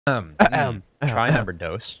Try number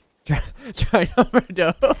dose. Try number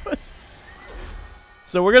dose.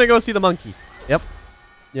 So we're gonna go see the monkey. Yep.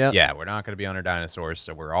 Yeah. Yeah, we're not gonna be on our dinosaurs,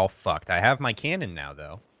 so we're all fucked. I have my cannon now,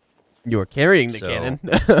 though. You are carrying the So, cannon.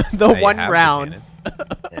 The I one have the round.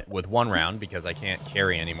 cannon. With 1 round, because I can't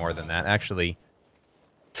carry any more than that. Actually,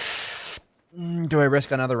 do I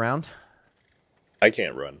risk another round? I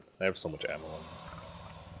can't run. I have so much ammo.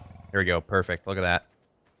 Here we go. Perfect. Look at that.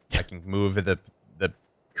 I can move the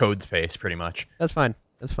code space pretty much. That's fine.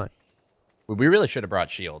 That's fine. We really should have brought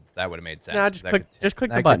shields. That would have made sense. Nah, just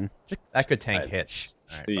click the button. That could tank hits.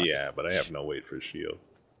 All right, Yeah, but I have no weight for a shield.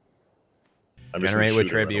 Generate with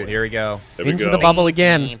tribute. Here we go. There we Into go. the bubble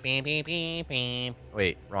again.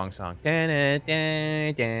 Wait, wrong song. Is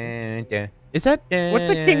that what's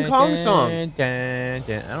the King Kong song? I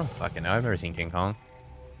don't fucking know. I've never seen King Kong.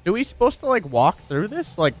 Do we supposed to like walk through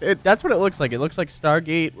this? Like that's what it looks like. It looks like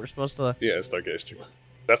Stargate. We're supposed to. Yeah, Stargate.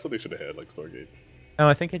 That's what they should have had, like Stargate. No,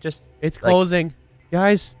 I think it just. It's closing,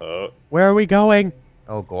 guys. Uh, Where are we going?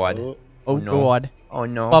 Oh god. Oh no. god. Oh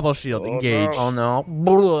no. Bubble shield engaged. Oh no.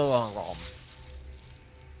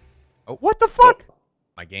 Oh, what the fuck?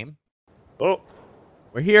 My game. oh.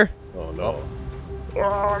 We're here. Oh no. Oh,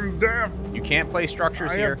 I'm deaf. You can't play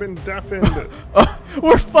structures I here. have been deafened. Oh,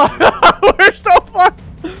 we're fucked. We're so fucked.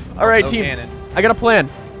 All right, No team. cannon. I got a plan.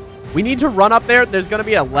 We need to run up there. There's gonna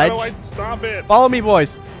be a ledge. How do I stop it? Follow me,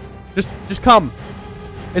 boys. Just come.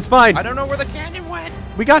 It's fine. I don't know where the cannon went.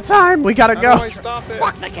 We got time. We gotta How go. do I stop it?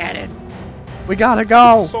 Fuck the cannon. We gotta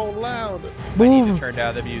go. It's so loud. I need to Move. turn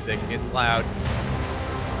down the music. It's loud.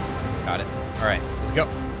 Got it. All right, let's go.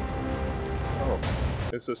 Oh,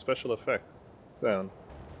 it's a special effects sound.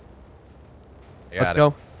 I got Let's it.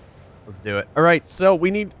 go. Let's do it. All right. So we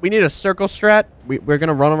need a circle strat. We're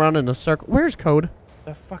gonna run around in a circle. Where's Code?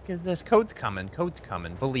 The fuck is this? Code's coming. Code's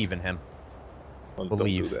coming. Believe in him. Oh,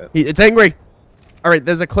 Believe. Don't do that. It's angry. All right.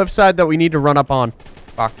 There's a cliffside that we need to run up on.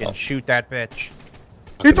 Fucking shoot that bitch.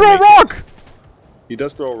 He threw a rock. He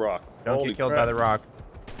does throw rocks. Don't Holy get killed crap. by the rock.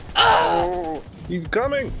 Oh, he's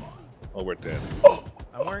coming. Oh, we're dead.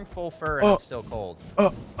 I'm wearing full fur and it's still cold.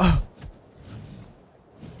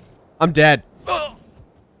 I'm dead.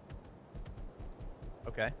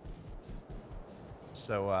 Okay.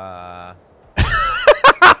 So, Oh,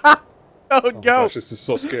 Oh go. gosh, this is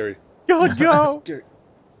so scary. Go, go.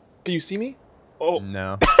 Can you see me? Oh,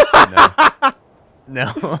 no. No.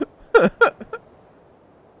 No.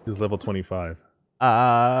 he's level 25.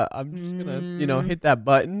 I'm just gonna, hit that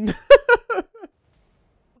button.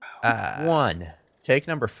 1. Take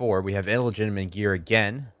number 4. We have illegitimate gear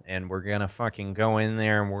again, and we're gonna fucking go in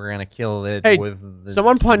there and we're gonna kill it Hey, with the...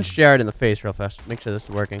 Someone punch Jared in the face real fast. Make sure this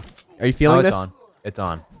is working. Are you feeling it's this? on. It's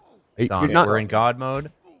on. Are It's you- on. you're not- We're in God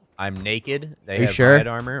mode. I'm naked. They you have sure? riot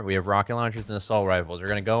armor. We have rocket launchers and assault rifles. We're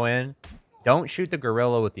gonna go in. Don't shoot the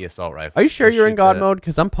gorilla with the assault rifle. Are you sure Just you're in shoot God the- mode?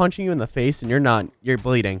 Because I'm punching you in the face and you're not. You're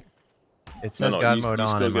bleeding. It says God mode you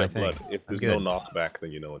on still in my get thing. blood. If there's I'm no good. knockback,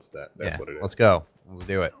 then you know it's that. That's Yeah, what it is. let's go. Let's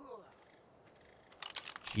do it.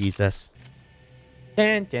 Jesus.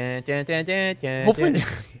 Dun, dun, dun, dun, dun, dun, Hopefully- dun.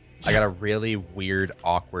 I got a really weird,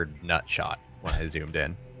 awkward nut shot when I zoomed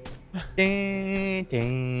in. Dun,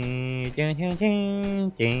 dun, dun, dun, dun,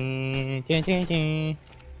 dun, dun, dun, dun.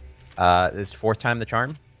 This is 4th time the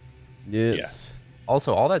charm. Yes.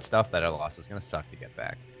 Also, all that stuff that I lost is gonna suck to get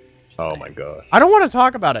back. Oh my god. I don't want to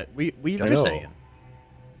talk about it. We Just just. saying.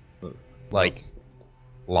 Like,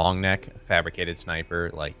 long neck, fabricated sniper.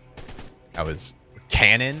 Like, I was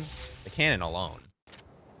cannon. The cannon alone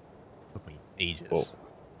took me ages. Whoa.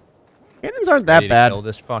 Cannons aren't that Ready to bad. kill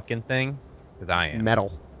this fucking thing, because I am.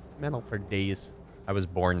 Metal for days. I was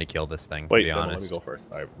born to kill this thing. Wait, to be then let me honest. go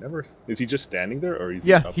first. I've never. Is he just standing there, or is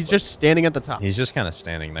Yeah, he up he's like- just standing at the top. He's just kind of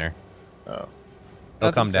standing there. Oh. He'll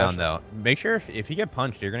Nothing come down special. though. Make sure if you get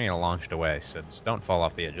punched, you're gonna get launched away. So just don't fall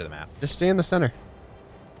off the edge of the map. Just stay in the center.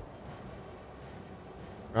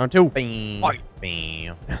 Round 2. Bam, Fight.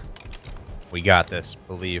 bam. We got this.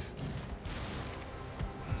 Believe.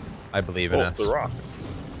 I believe in Oh, us. the rock.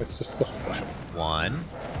 It's just so flat. 1.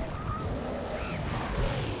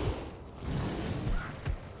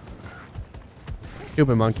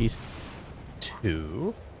 Stupid monkeys.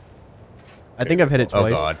 2. I think I've hit it Oh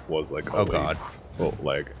twice. god. Was like Oh always. god. Oh,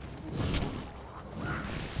 like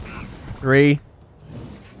 3.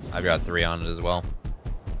 I've got 3 on it as well.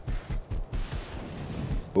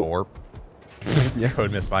 4. Yeah.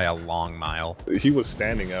 Code missed by a long mile. he was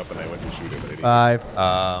standing up, and I went to shoot him. And he 5.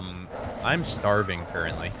 I'm starving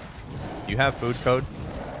currently. Do you have food code?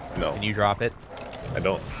 no, Can you drop it? I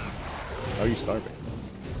don't. How are you starving?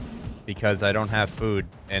 Because I don't have food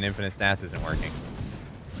and infinite stats isn't working.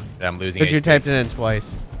 And I'm losing. Because you HP. typed it in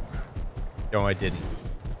twice. No, I didn't.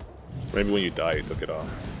 Maybe when you die, you took it off.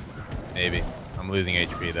 Maybe. I'm losing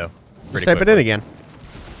HP though. Just type it in again.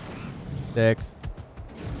 6,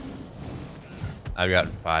 I've got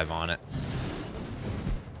 5 on it.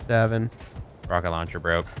 7. Rocket launcher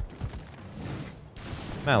broke.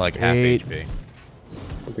 I'm at like half 8. HP.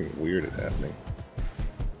 Something weird is happening.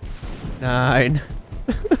 9.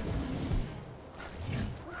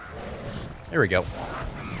 There we go.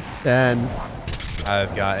 10.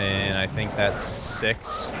 I've gotten, I think that's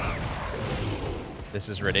 6. This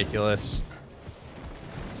is ridiculous.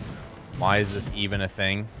 Why is this even a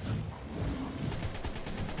thing?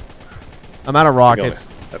 I'm out of rockets.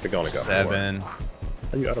 I think I only got 7. 4.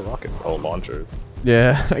 How you out of rockets? Oh, launchers.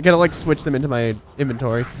 Yeah, I gotta like switch them into my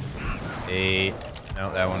inventory. 8.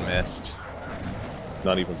 No, that one missed.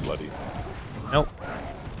 Not even bloody. Nope.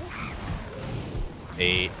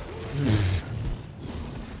 8.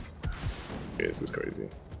 Okay, this is crazy.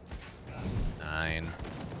 9.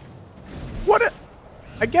 What?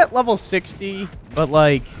 I get level 60, but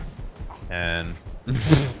like 10. You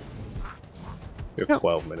have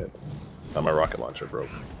 12 minutes. Now my rocket launcher broke.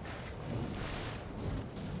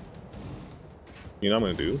 You know what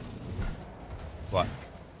I'm gonna do? What?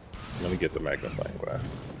 Let me get the magnifying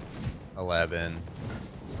glass. 11.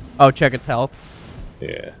 oh, check its health. Yeah.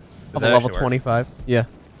 Does Of that level actually work? 25. Yeah.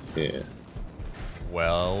 Yeah.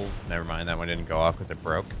 12. Never mind, that one didn't go off because it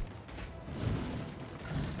broke.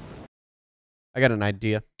 I got an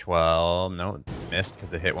idea. 12. No, it missed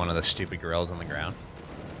because it hit one of the stupid gorillas on the ground.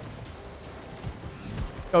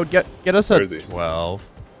 Oh, get us Where a. is he? 12.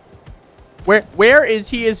 Where is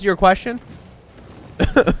he? Is your question?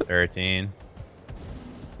 13.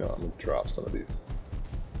 No, I'm gonna drop some of these.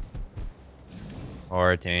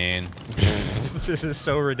 14. This is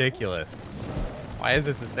so ridiculous. Why is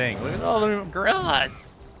this a thing? Look at all the gorillas.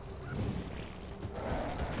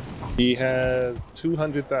 He has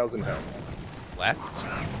 200,000 health. Left?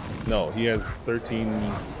 No, he has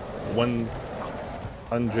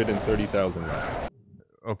 130,000 left.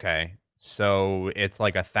 Okay. So it's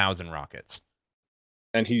like 1,000 rockets.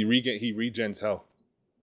 And he regens health.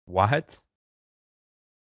 What?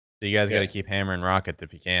 So you guys Yeah. got to keep hammering rockets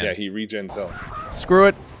if you can. Yeah, he regens health. Screw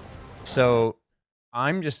it. So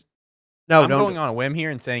I'm No, I'm don't. going on a whim here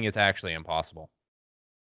and saying it's actually impossible.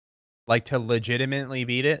 Like to legitimately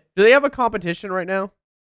beat it, Do they have a competition right now?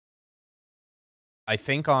 I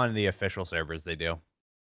think on the official servers they do.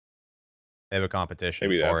 They have a competition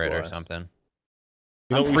Maybe for that's it or why. something.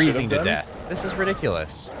 You know I'm what we freezing to should've done? death. This is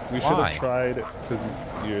ridiculous. We should Why? have tried, because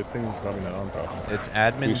your thing's probably not on top. It's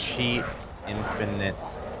admin We sh- cheat infinite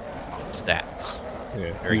stats.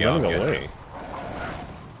 Yeah, There we he's go, running good. away.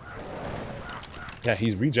 Yeah,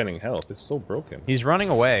 he's regenning health. It's so broken. He's running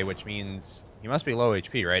away, which means he must be low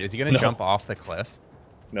HP, right? Is he gonna No. jump off the cliff?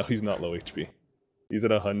 No, he's not low HP. He's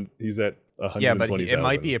at 100. He's at 120,000. Yeah, but it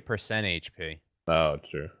might be a percent HP. Oh,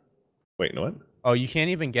 true. Wait, no what? Oh, you can't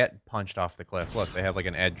even get punched off the cliff. Look, they have like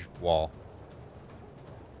an edge wall.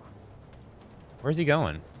 Where's he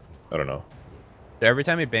going? I don't know. So every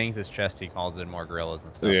time he bangs his chest, he calls in more gorillas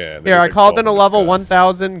and stuff. Yeah. Here, I called in a level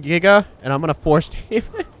 1,000 giga, and I'm gonna force tame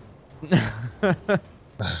it.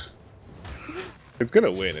 It's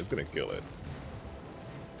gonna win. It's gonna kill it.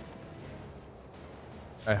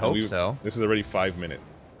 I hope so. This is already 5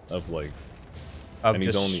 minutes of like. Of and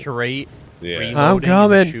he's just only- straight Yeah. I'm reloading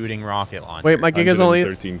coming. and shooting rocket launchers. Wait, my giga's only.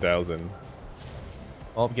 13,000.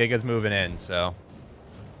 Oh, Giga's moving in, so.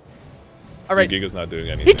 All right. Giga's not doing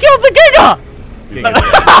He anything. killed the giga.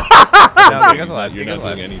 Giga's No, Giga's alive. You're Giga's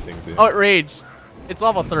not doing alive. anything to him. Oh, it raged. It's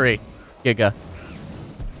level 3. Giga.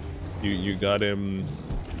 You got him.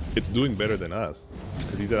 It's doing better than us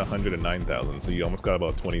because he's at 109,000. So you almost got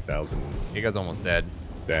about 20,000 Giga's almost dead.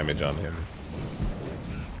 damage on him.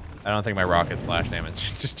 I don't think my rocket's flash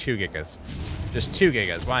damage. Just 2 Gigas. Just 2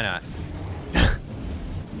 Gigas. Why not?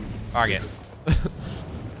 Target.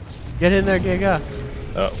 Get in there, giga.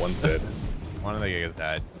 One's dead. One of the Gigas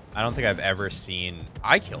died. I don't think I've ever seen.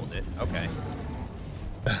 I killed it. Okay.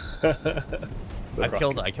 I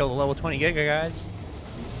killed a level 20 Giga, guys.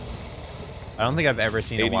 I don't think I've ever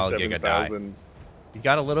seen a wild Giga die. 87,000. He's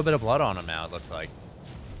got a little bit of blood on him now, it looks like.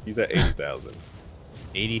 He's at 80,000.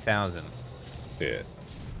 80,000. Yeah.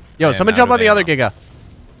 Yo, Man, someone out jump of on the other ammo. giga.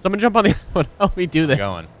 Someone jump on the other one. Help me do this.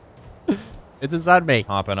 Going. It's inside me.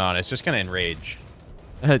 Hopping on. It's just going to enrage.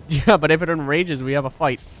 Yeah, but if it enrages, we have a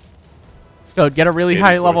fight. Go get a really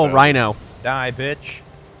high level 84,000. rhino. Die, bitch.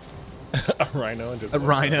 A rhino and just A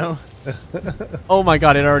rhino. Oh my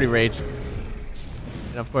god, it already raged.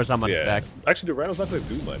 And of course I'm on Yeah. spec. Actually, the rhino's not going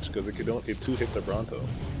to do much because it could only hit 2 hits at Bronto.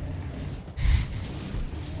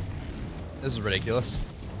 This is ridiculous.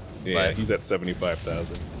 Yeah, But- he's at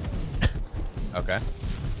 75,000. Okay.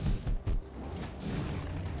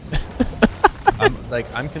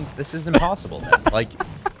 This is impossible then. Like,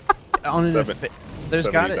 on an there's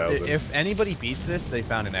gotta 70,000. if anybody beats this, they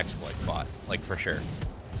found an exploit bot, like for sure.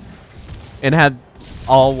 And had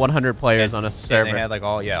all 100 players on a server. And they had like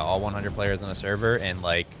all 100 players on a server and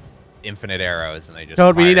like infinite arrows, and they just.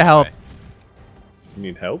 Toad, we need fired help. away. You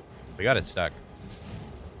need help? We got it stuck.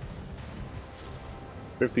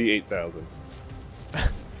 58,000. Are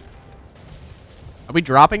we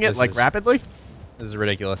dropping it This like is- rapidly? This is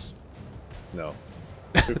ridiculous. No.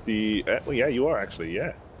 50. Well, yeah, you are actually.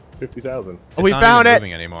 Yeah. 50,000. It's We not found even it.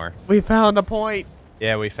 moving anymore. We found the point.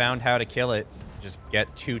 Yeah, we found how to kill it. Just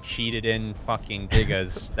get 2 cheated in fucking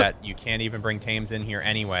gigas that you can't even bring tames in here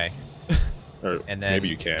anyway. Or And then maybe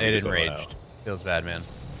you can. It we just don't know enraged. Feels bad, man.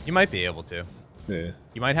 You might be able to. how. Yeah.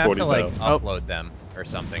 You might have to like 40,000. upload them or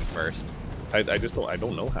something first. I just don't. I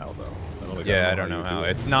don't know how though. I don't know how. you do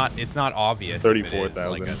it. It's not obvious. If it is,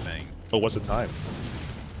 34,000. like a thing. Oh, what's the time?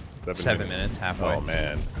 7 minutes, halfway. Oh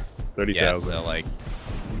man. Yeah, 30,000. so like,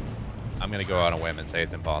 I'm gonna go out on a whim and say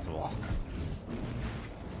it's impossible.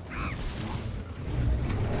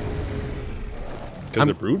 Because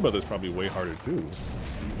the Broodmother's probably way harder too.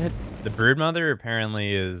 The Broodmother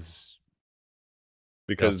apparently is.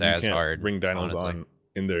 Because Just you as can't hard, bring dinos honestly. on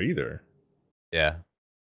in there either. Yeah.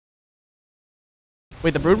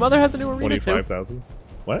 Wait, the Broodmother has a new arena too? 25,000.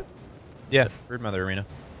 What? Yeah, Broodmother Arena.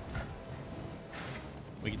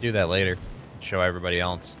 We could do that later. Show everybody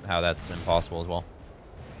else how that's impossible as well.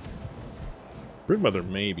 Broodmother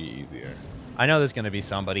may be easier. I know there's gonna be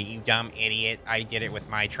somebody. You dumb idiot! I did it with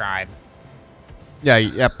my tribe. Yeah,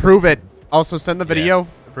 yeah. Prove it. Also, send the video,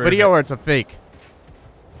 prove it. or it's a fake.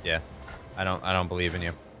 Yeah, I don't believe in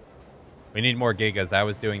you. We need more gigas. That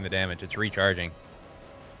was doing the damage. It's recharging.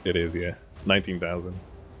 It is, yeah. 19,000.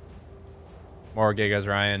 More gigas,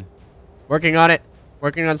 Ryan. Working on it.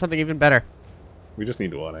 Working on something even better. We just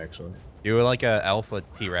need one actually. Do like a alpha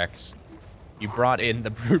T-Rex. You brought in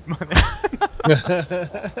the Broodmother.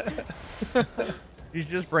 You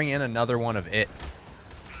should just bring in another one of it.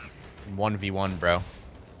 1v1, bro.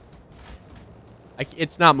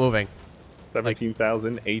 It's not moving.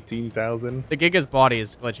 17,000, 18,000, The Giga's body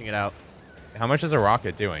is glitching it out. How much is a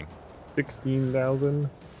rocket doing? 16,000.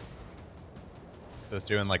 So it's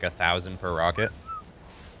doing like 1,000 per rocket.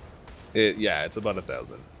 Yeah, it's about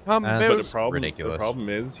 1,000. Come That's But move. the problem, ridiculous. the problem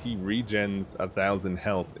is he regens 1,000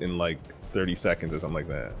 health in like 30 seconds or something like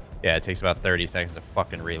that. Yeah, it takes about 30 seconds to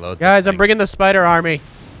fucking reload. Guys, this I'm thing. bringing the spider army.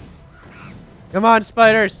 Come on,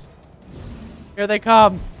 spiders. Here they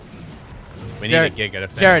come. We need Jared, a giga to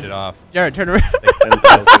finish Jared. it off. Jared, turn around.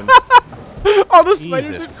 10,000. All the spiders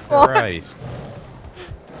Jesus explode. Christ.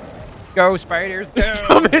 Go, spiders, go!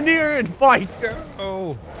 Come in here and fight.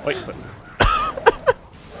 Go! Wait, but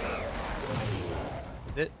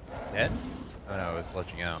Is it dead? Oh no, it was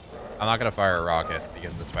glitching out. I'm not gonna fire a rocket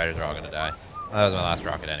because the spiders are all gonna die. That was my last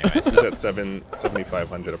rocket anyways. he's at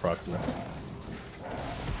 7,500 approximately.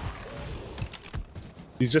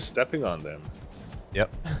 He's just stepping on them,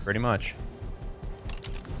 Yep, pretty much.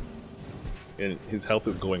 and his health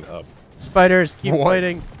is going up. Spiders, keep What?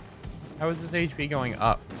 fighting. How is this HP going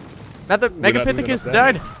up? Not the not doing Megapithecus enough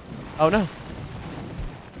died. damage. Oh no.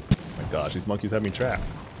 Oh my gosh, these monkeys have me trapped.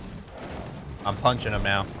 I'm punching them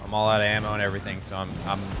now. I'm all out of ammo and everything, so I'm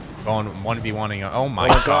going 1v1ing. Oh my Oh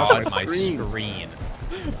my gosh, god, my my screen. screen.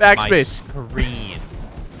 Backspace. My screen.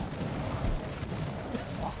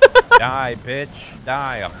 Die, bitch.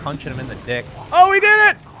 Die. I'm punching him in the dick. Oh, we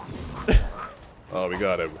did it. Oh, we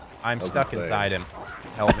got him. I'm That was stuck insane. inside him.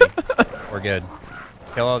 Help me. We're good.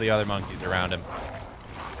 Kill all the other monkeys around him.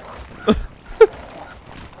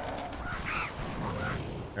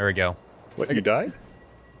 There we go. What, you died?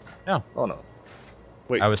 No, Oh no.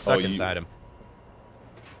 Wait, I was stuck oh, inside him.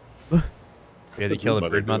 We had to the kill the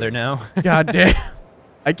Broodmother Broodmother doing? now. God damn.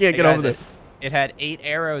 I can't get Hey, over guys, this. It had 8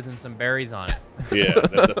 arrows and some berries on it. Yeah,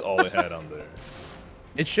 that's all it had on there.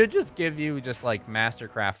 It should just give you just like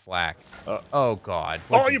Mastercraft flak. Uh, Oh god.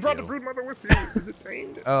 Oh, what'd you brought do? the Broodmother with you. Is it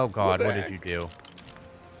tamed? Oh god, the what did heck? you do?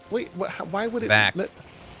 Wait, why would it Back. let...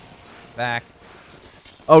 Back,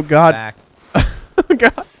 Oh god. back, Oh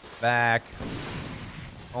god. back.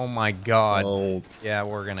 Oh my god. Oh, Yeah,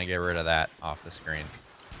 we're gonna get rid of that off the screen.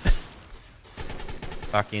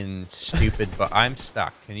 Fucking stupid, but I'm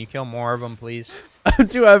stuck. Can you kill more of them, please? I'm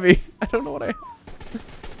too heavy. I don't know what I.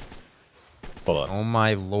 hold on. Oh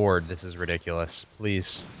my lord, this is ridiculous.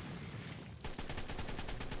 Please.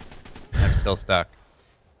 I'm still stuck.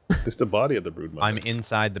 It's the body of the Broodmother. I'm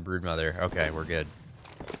inside the Broodmother. Okay, we're good.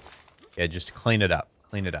 Yeah, just clean it up.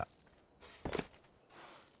 Clean it up.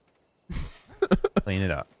 Clean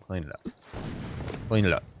it up. Clean it up. Clean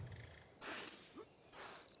it up.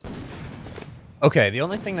 Okay, the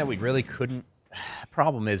only thing that we really couldn't...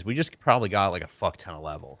 Problem is, we just probably got like a fuck ton of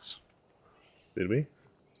levels. Did we?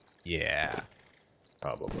 Yeah.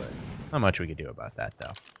 Probably. Not much we could do about that,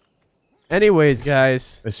 though. Anyways,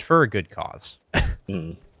 guys. It's for a good cause.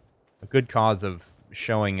 Mm. A good cause of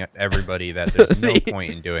showing everybody that there's no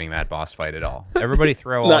point in doing that boss fight at all. Everybody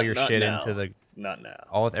throw all your shit now. into the... Not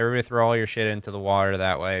now. Everybody throw all your shit into the water.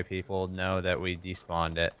 That way people know that we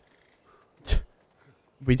despawned it.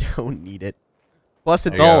 We don't need it. Plus,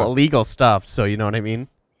 it's There you all go. illegal stuff, so you know what I mean?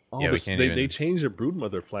 Oh, Yeah, we this- can't they even- changed their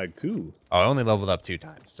Broodmother flag too. Oh, I only leveled up 2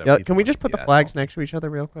 times. So Yeah, people can we just can put do the that, flags so- next to each other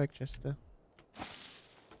real quick? Just to...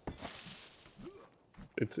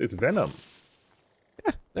 It's Venom.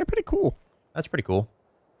 Yeah, they're pretty cool. That's pretty cool.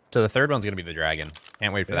 So the third one's going to be the dragon.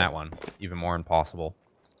 Can't wait for Yeah. that one. Even more impossible.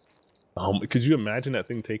 Could you imagine that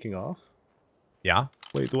thing taking off? Yeah?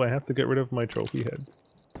 Wait, do I have to get rid of my trophy heads?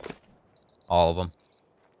 All of them.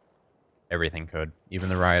 Everything could. Even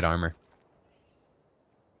the riot armor.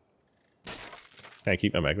 Can I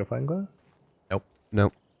keep my magnifying glass? Nope.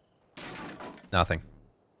 Nope. Nothing.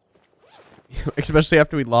 Especially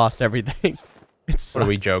after we lost everything. It's What are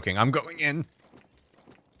we joking? I'm going in.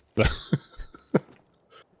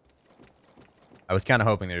 I was kind of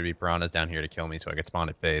hoping there'd be piranhas down here to kill me so I could spawn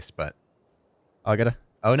at base, but... I gotta...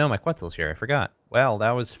 Oh no, my Quetzal's here. I forgot. Well,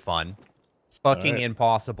 that was fun. Fucking Alright.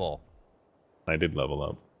 impossible. I did level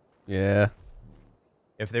up. Yeah.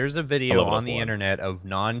 If there's a I video leveled on up the once. internet of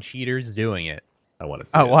non-cheaters doing it, I want to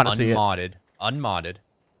see I it. want to see it. unmodded,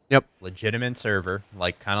 Yep. legitimate server,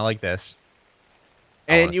 like kind of like this.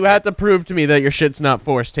 I And wanna you see have it. to prove to me that your shit's not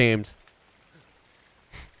force tamed.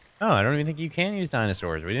 No, I don't even think you can use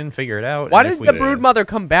dinosaurs. We didn't figure it out. Why and if did we the did- Broodmother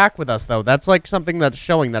come back with us, though? That's like something that's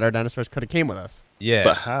showing that our dinosaurs could have came with us. Yeah.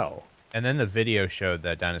 But how? And then the video showed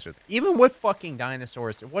that dinosaurs, even with fucking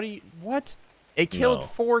dinosaurs, what? It killed No.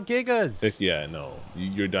 4 gigas. Yeah, no.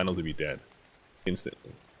 Your dinos would be dead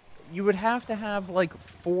instantly. You would have to have like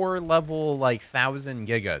 4 level, like 1,000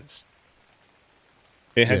 gigas.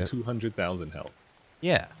 It had Yeah. 200,000 health.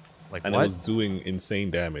 Yeah. Like And what? it was doing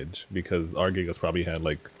insane damage because our Gigas probably had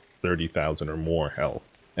like 30,000 or more health.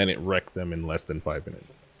 And it wrecked them in less than 5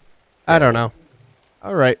 minutes. I don't know.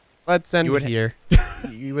 All right. Let's end You would- here.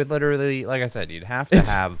 You would literally, like I said, you'd have to It's-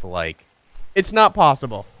 have like... It's not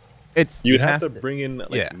possible. It's... You'd have have to- to bring in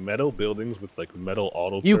like yeah. metal buildings with like metal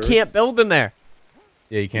auto You turrets. can't build in there.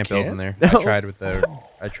 Yeah, you can't build in can't? there. No.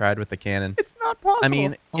 I tried with the cannon. It's not possible. I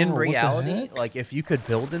mean, in Oh, what the reality, heck? like if you could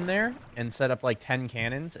build in there and set up like 10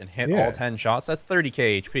 cannons and hit Yeah. all 10 shots, that's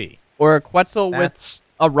 30k HP. or a Quetzal with That's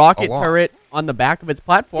a rocket a lot. turret on the back of its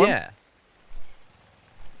platform. yeah.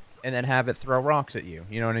 And then have it throw rocks at you.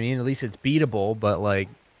 You know what I mean? At least it's beatable, but like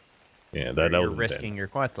Yeah, that you're was risking intense. your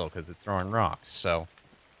Quetzal because it's throwing rocks. So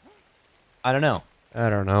I don't know. I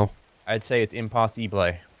don't know. I'd say it's impossible.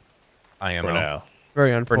 I am For now.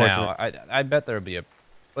 Very For unfortunate. now, I bet there'll be a.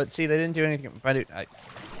 But see, they didn't do anything. But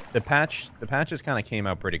the patches kind of came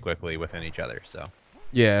out pretty quickly within each other. So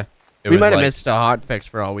Yeah. it We was might have like- missed a hot fix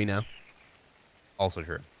for all we know. Also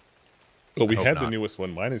true. Well, we I hope had the not. newest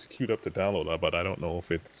one. Mine is queued up to download, but I don't know if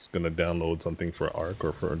it's gonna download something for ARK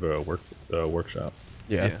or for the workshop.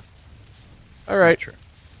 Yeah. All right. True.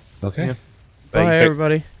 Okay. Bye,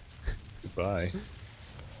 everybody. Goodbye.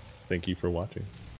 Thank you for watching.